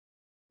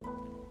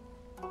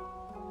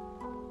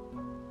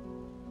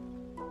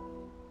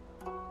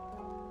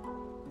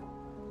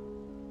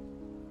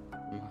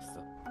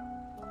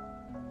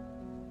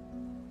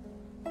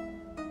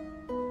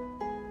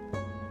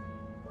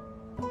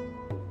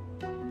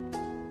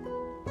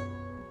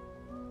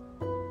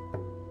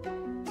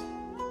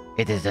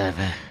It is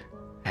over,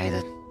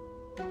 Hayden.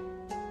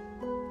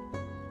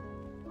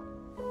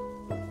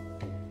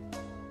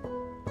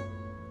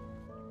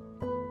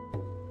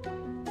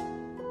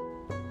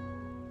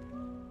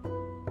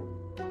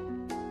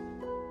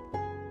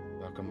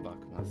 Welcome back,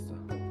 Master.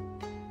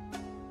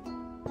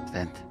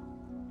 Stand.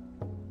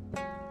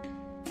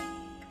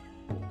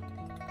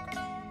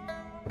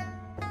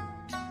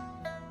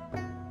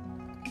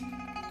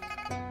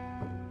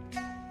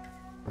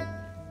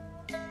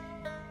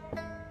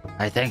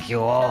 I thank you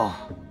all.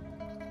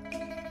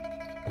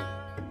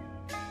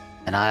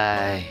 And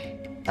I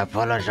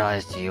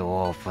apologize to you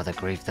all for the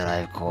grief that I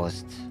have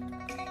caused.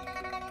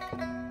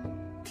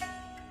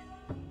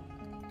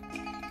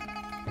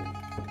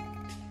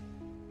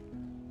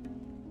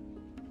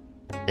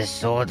 This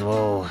sword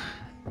will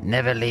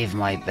never leave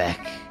my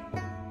back.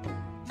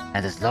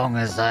 And as long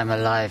as I'm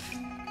alive,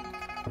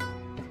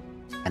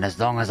 and as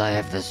long as I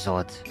have this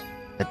sword,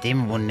 the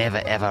demon will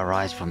never ever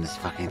rise from this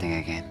fucking thing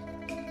again.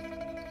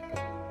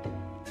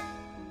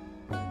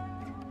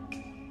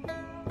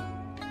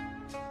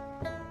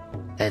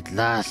 That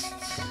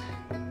last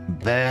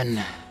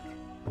burn,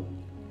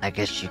 I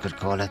guess you could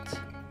call it.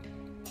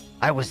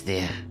 I was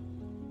there.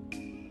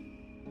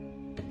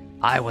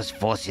 I was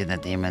forcing the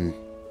demon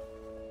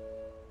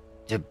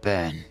to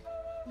burn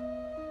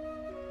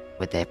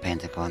with their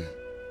pentagon.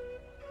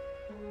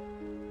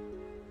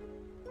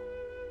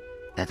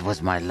 That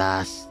was my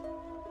last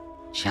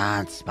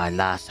chance, my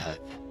last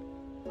hope.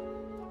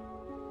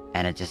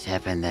 And it just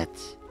happened that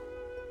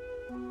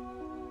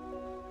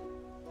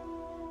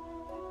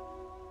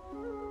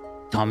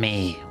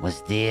Tommy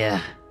was there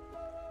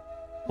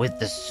with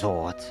the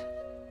sword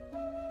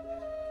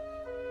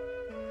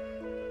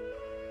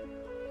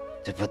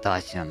to put the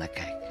icing on the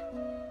cake.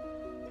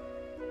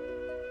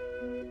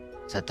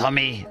 So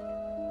Tommy,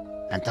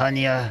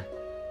 Antonio,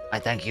 I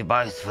thank you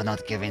both for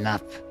not giving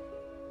up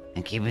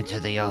and keeping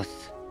to the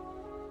oath.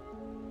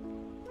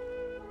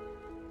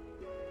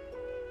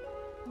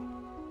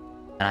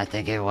 And I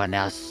thank everyone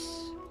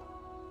else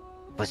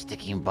for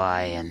sticking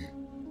by and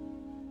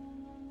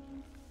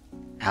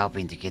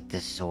helping to get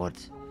this sword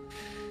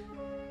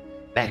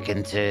back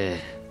into,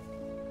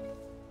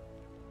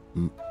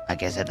 I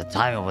guess at the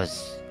time it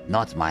was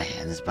not my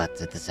hands,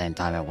 but at the same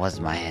time it was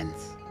my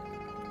hands.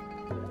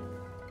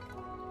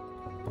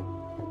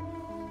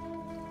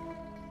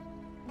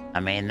 I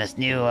mean, this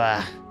new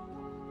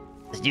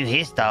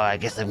hairstyle, I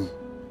guess I'm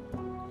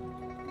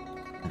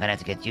gonna have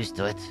to get used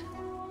to it.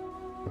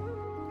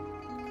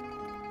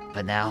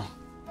 But now,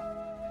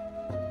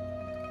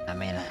 I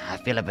mean, I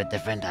feel a bit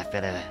different. I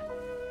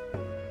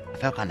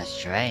feel kind of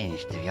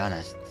strange, to be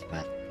honest,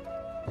 but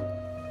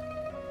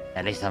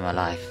at least I'm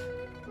alive.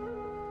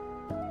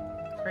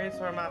 Praise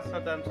for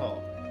Master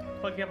Denzo.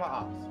 Forgive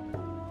us.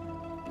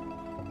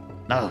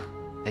 No,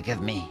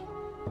 forgive me.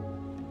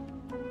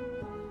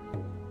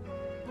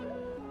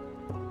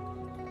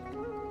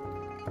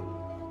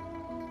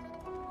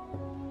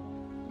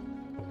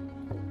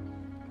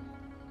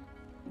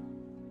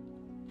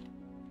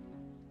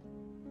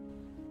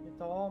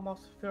 It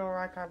almost feel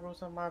like I'm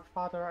losing my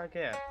father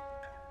again.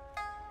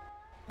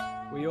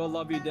 We all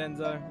love you,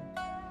 Denzo.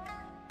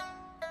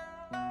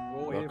 We're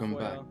all Welcome here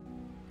for back. you.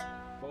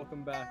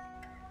 Welcome back.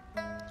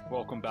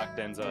 Welcome back,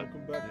 Denzo.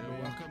 Welcome back,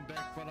 man. Welcome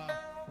back, brother.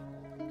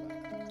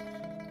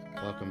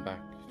 Welcome back,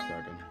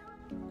 Dragon.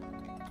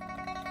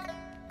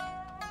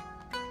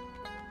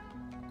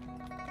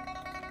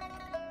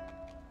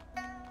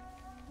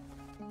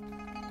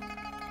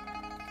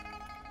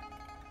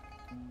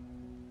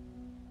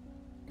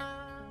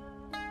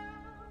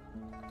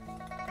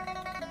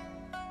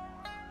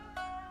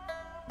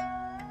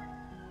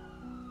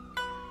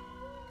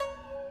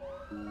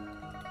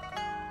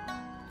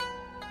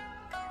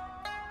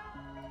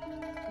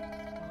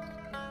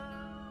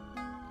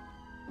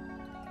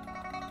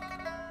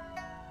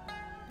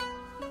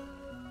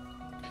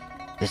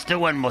 There's still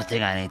one more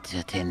thing I need to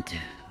attend to,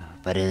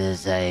 but it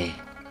is a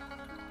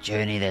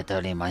journey that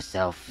only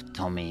myself,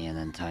 Tommy, and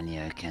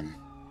Antonio can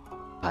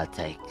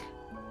partake.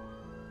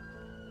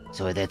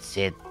 So with that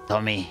said,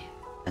 Tommy,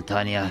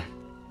 Antonio,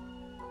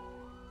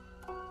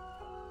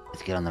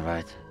 let's get on the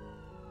road.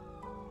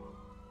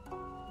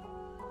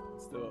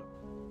 Let's do it.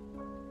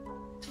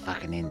 Let's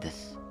fucking end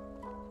this.